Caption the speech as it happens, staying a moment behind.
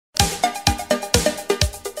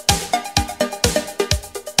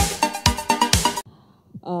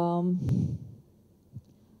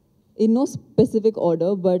in no specific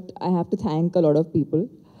order, but I have to thank a lot of people.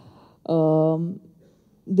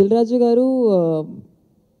 Dilraju garu,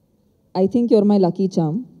 I think you're my lucky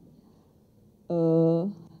charm.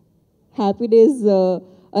 Happy days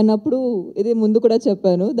అన్నప్పుడు ఇది ముందు కూడా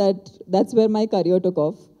చెప్పాను that's where my career took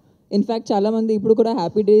off. In fact, చాలా మంది ఇప్పుడు కూడా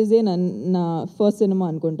happy డేసే నా ఫస్ట్ సినిమా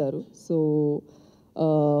అనుకుంటారు. So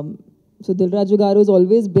Dilraju garu has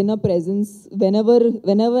always been a presence.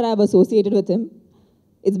 Whenever I've associated with him,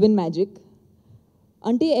 it's been magic.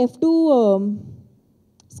 అంటే F2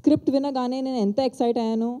 స్క్రిప్ట్ వినగానే నేను ఎంత ఎక్సైట్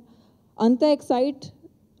అయ్యానో అంత ఎక్సైట్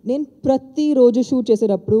నేను ప్రతిరోజు షూట్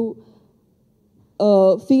చేసేటప్పుడు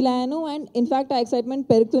ఫీల్ అయ్యాను. అండ్ ఇన్ఫ్యాక్ట్ ఆ ఎక్సైట్మెంట్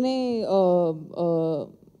పెరుగుతూనే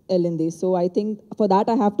వెళ్ళింది. So I think for that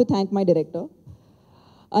I have to thank my director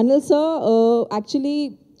Anil sir. Actually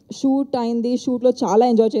shoot అయింది, షూట్లో చాలా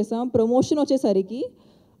ఎంజాయ్ చేసాం. ప్రమోషన్ వచ్చేసరికి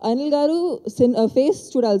అనిల్ గారు ఫేస్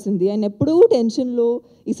చూడాల్సింది. ఆయన ఎప్పుడూ టెన్షన్లో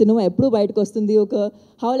ఈ సినిమా ఎప్పుడు బయటకు వస్తుంది, ఒక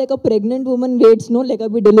how like a pregnant women weights no like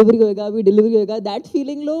అవి డెలివరీ హోగా దాట్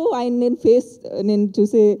ఫీలింగ్లో ఆయన నేను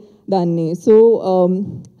చూసే దాన్ని. So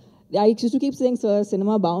I used to keep saying sir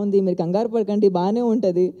cinema బాగుంది, మీరు కంగారు పడకండి, బాగానే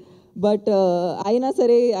ఉంటుంది. బట్ అయినా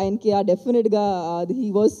సరే ఆయనకి డెఫినెట్గా he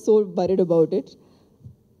was so worried about it.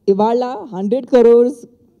 ఇవాళ 100 crores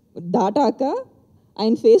దాటాక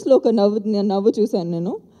ఆయన ఫేస్లో ఒక నవ్వు చూశాను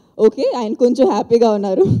నేను. ఓకే, ఆయన కొంచెం హ్యాపీగా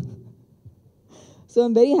ఉన్నారు. So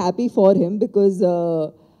I'm very happy far him because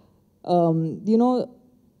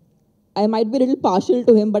I might be a little partial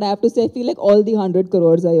to him, but I have to say I feel like all the 100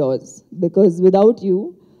 crores are yours because without you,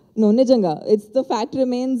 no, nijanga, it's the fact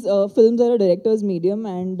remains, films are a director's medium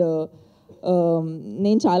and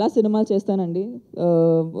నేను చాలా సినిమాలు చేస్తానండి.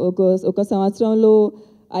 ఒక సంవత్సరంలో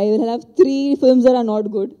I will have 3 films that are not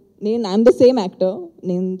good. I'm the same actor,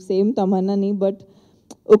 నేను same తమన్నాని, but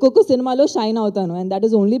ఒక్కొక్క సినిమాలో shine అవుతాను. And that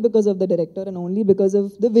is only because of the director and only because of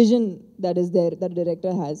the vision that is there, that the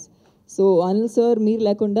director has. So Anil sir, meer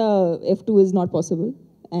lekunda F2 is not possible.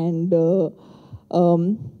 And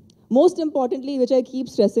most importantly, which I keep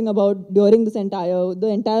stressing about during the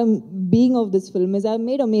entire being of this film, is I've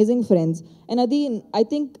made amazing friends. And I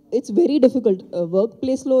think it's very difficult.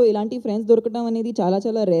 Workplace lo ilanti friends dorkadam anedi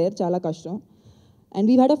chala rare, chala kashtam. And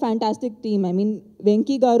we've had a fantastic team. I mean,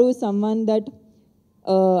 Venki garu is someone that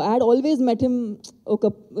I had always met him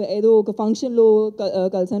ఏదో ఒక ఫంక్షన్లో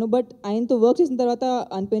కలిసాను. But ఆయనతో work చేసిన తర్వాత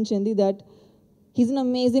అనిపించింది that he's an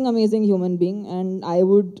amazing human being and I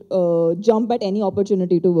would jump at any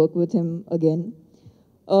opportunity to work with him again.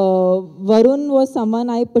 Varun was someone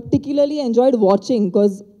I particularly enjoyed watching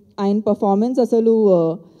because ఆయన performance asalu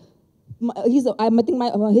I think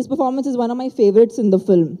his performance is one of my favorites in the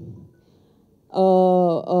film.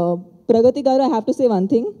 Pragati garu, I have to say one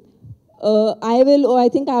thing. I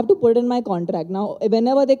think I have to put it in my contract. Now,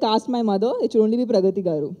 whenever they cast my mother, it should only be Pragati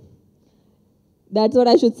garu. That's what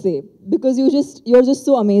I should say. Because you're just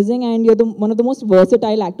so amazing and you're one of the most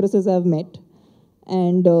versatile actresses I've met.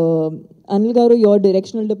 And Anil garu, your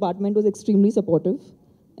directional department was extremely supportive.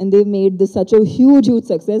 And they've made this such a huge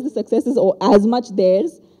success. The success is as much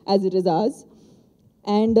theirs as it is ours.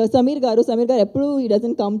 And Samir garu, he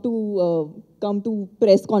doesn't come to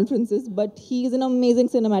press conferences, but he is an amazing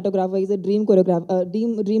cinematographer. He's a dream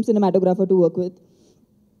cinematographer to work with.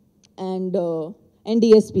 And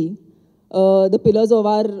DSP, the pillars of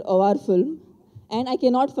our film. And I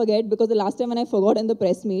cannot forget, because the last time when I forgot in the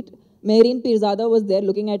press meet, Mehreen Pirzada was there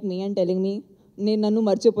looking at me and telling me, "Nennu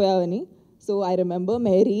marchipoyavani." So I remember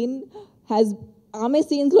Mehreen has ఆమె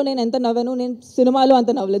సీన్స్లో నేను ఎంత నవ్వాను, నేను సినిమాలో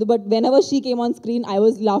అంత నవ్వలేదు. But when ever she came on screen I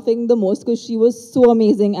was laughing the most because she was so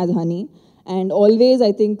amazing as honey. And always I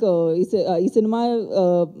think ఈ cinema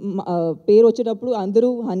పేరు వచ్చేటప్పుడు అందరూ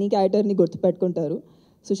హనీ క్యారెక్టర్ని గుర్తుపెట్టుకుంటారు.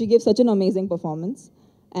 So she gave such an amazing performance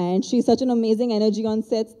and she such an amazing energy on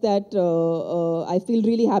sets that I feel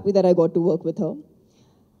really happy that I got to work with her.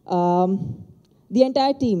 The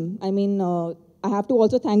entire team, I mean I have to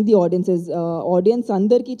also thank the audiences. Audience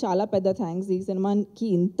andarki chala pedda thanks. Ee cinemaaki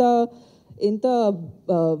inta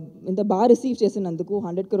baga receive chesinanduku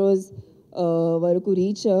 100 crores varaku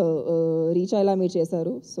reach ayala meer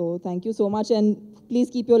chesaru. So thank you so much and please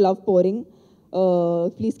keep your love pouring.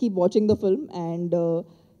 Please keep watching the film and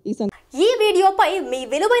ఈ వీడియోపై మీ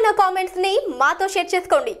విలువైన comments ని మాతో share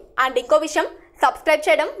చేసుకోండి. And ఇంకో విషయం, subscribe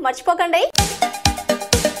చేయడం మర్చిపోకండి.